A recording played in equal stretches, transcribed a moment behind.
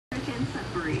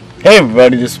Hey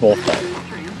everybody, this is Wolfpack.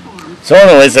 So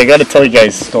anyways, I gotta tell you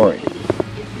guys a story.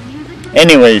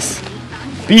 Anyways,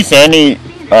 B. Sandy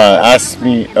asked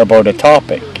me about a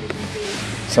topic.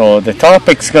 So the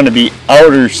topic's gonna be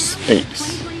outer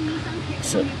space.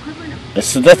 So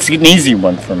that's an easy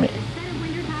one for me.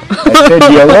 I said,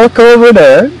 you look over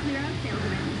there.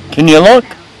 Can you look?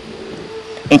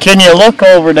 And can you look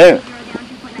over there?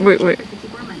 Wait.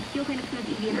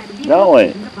 That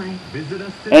way.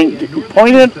 And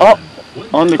point it up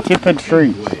on the tip of the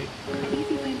trees.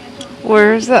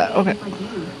 Where is that? Okay.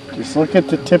 Just look at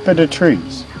the tip of the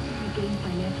trees.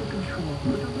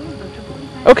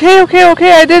 Okay.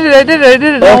 I did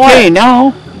it. Okay,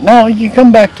 now you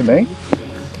come back to me.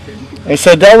 I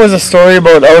said that was a story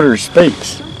about outer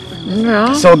space.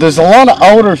 No. So there's a lot of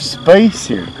outer space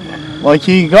here. Like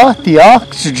you got the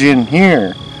oxygen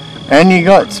here, and you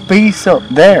got space up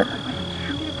there.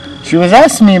 She was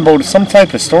asking me about some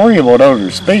type of story about outer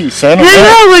space. I don't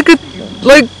know.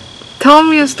 Like tell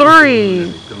me a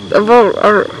story about,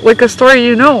 or like a story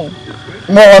you know.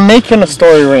 Well, I'm making a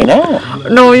story right now.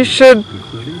 No, you should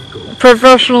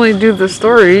professionally do the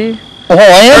story. Well,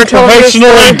 I am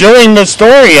professionally doing the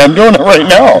story. I'm doing it right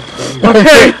now.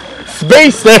 Okay.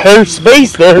 Space there,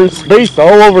 space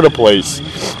all over the place.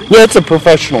 Yeah, it's a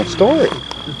professional story.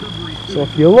 So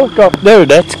if you look up there,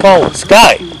 that's called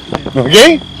sky.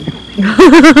 Okay?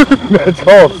 That's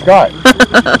called sky.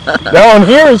 Down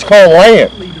here is called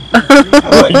land.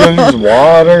 There's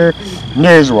water, and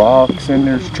there's rocks, and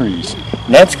there's trees.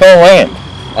 And that's called land.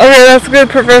 Okay, that's a good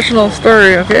professional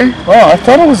story, okay? Well, I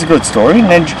thought it was a good story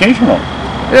and educational.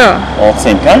 Yeah. All at the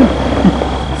same time.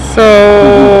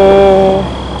 So...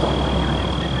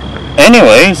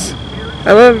 Anyways.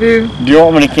 I love you. Do you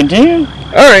want me to continue?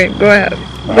 Alright, go ahead.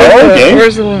 Okay.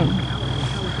 Where's the loon?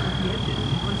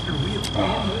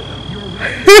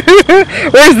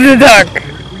 Where's the duck?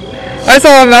 I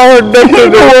saw a mallard duck.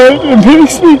 It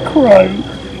makes me cry.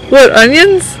 What,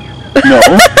 onions? No.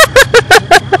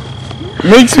 It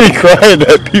makes me cry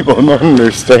that people don't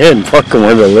understand fucking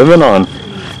what they're living on.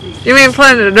 You mean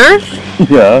planet Earth?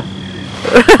 Yeah.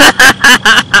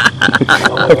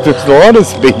 Like, there's a lot of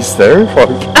space there. Fuck.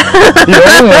 You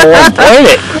only have one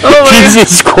planet. Oh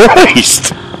Jesus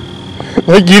Christ.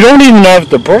 Like, you don't even have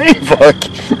to pray. Fuck.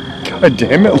 God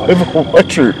damn it, live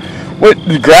what,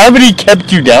 the gravity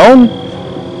kept you down?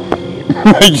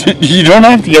 You don't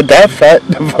have to get that fat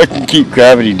to fucking keep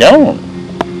gravity down.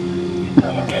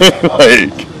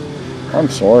 Like, I'm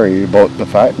sorry about the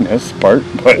fatness part,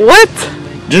 but... What?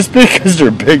 Just because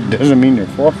they're big doesn't mean they're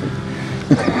fluffy.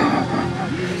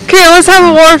 Okay, let's have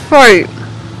a water fight.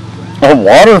 A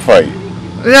water fight?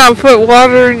 Yeah, put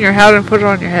water in your hat and put it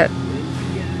on your head.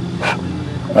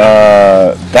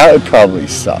 That would probably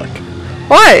suck.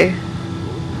 Why?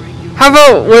 How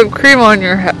about whipped cream on in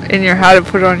your hat and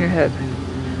put it on your head?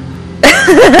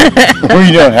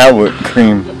 We don't have whipped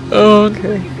cream. Oh,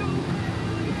 okay.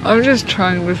 I'm just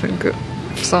trying to think of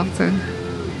something.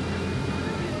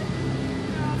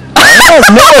 No.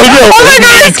 Oh my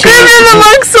god, I screamed in the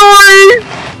mic, sorry!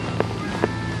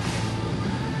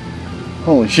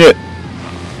 Holy shit.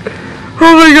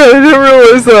 Oh my god, I didn't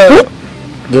realize that.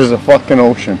 There's a fucking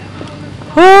ocean.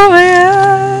 Oh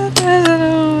man, there's an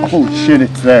ocean. Holy shit,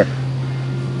 it's there.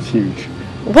 It's huge.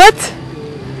 What?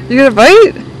 You gonna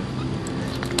bite?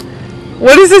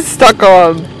 What is it stuck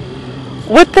on?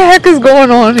 What the heck is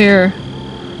going on here?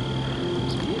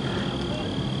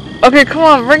 Okay, come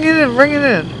on, bring it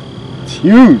in. It's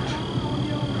huge.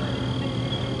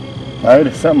 I would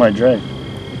have set my drag.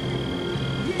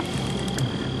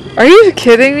 Are you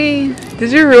kidding me?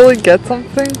 Did you really get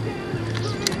something?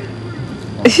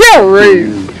 Yeah, right.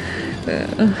 Yeah.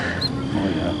 Oh,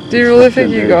 yeah. Do you really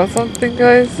think you got something,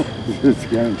 guys? It's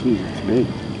guaranteed. It's big.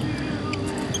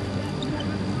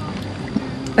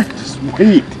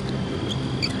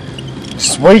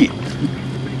 Just wait. I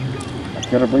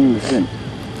gotta bring this in.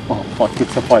 Oh fuck,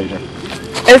 it's a fighter.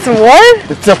 It's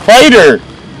what? It's a fighter!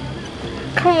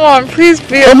 Come on, please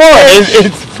be Come a on, fish.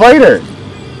 it's a fighter.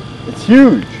 It's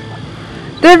huge.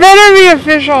 There better be a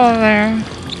fish on there.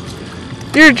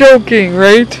 You're joking,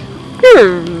 right?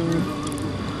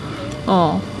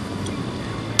 Oh.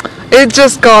 It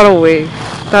just got away.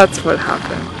 That's what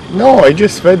happened. No, I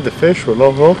just fed the fish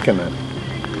without hooking it.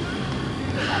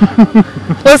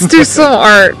 Let's do some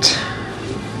art.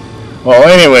 Well,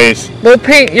 anyways. We'll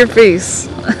paint your face.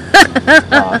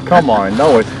 Come on,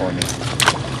 that was funny.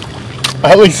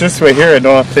 At least this way here, I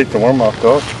don't have to take the worm off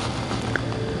though.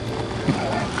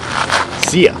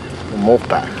 See ya.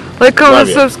 Wolfpack. Like, comment,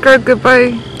 subscribe,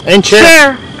 goodbye. And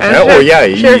share. And Oh yeah,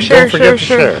 share, don't forget to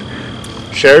share.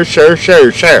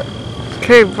 Share.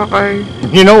 Okay, bye.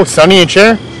 You know Sonny and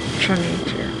Cher? Sonny and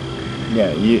Cher.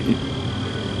 Yeah, you.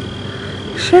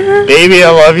 Cher. Baby,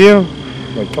 I love you.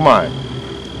 Like, come on.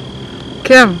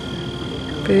 Kim.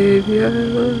 Baby, I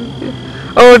love you.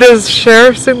 Oh, does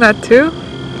Cher sing that too?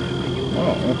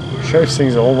 Oh, Cher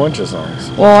sings a whole bunch of songs.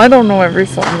 Well, I don't know every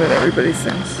song that everybody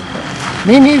sings.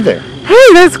 Me neither.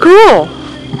 Hey, that's cool.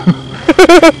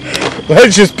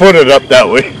 Let's just put it up that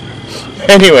way.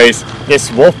 Anyways, this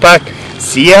Wolfpack.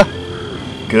 See ya.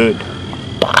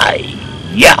 Goodbye.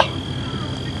 Yeah.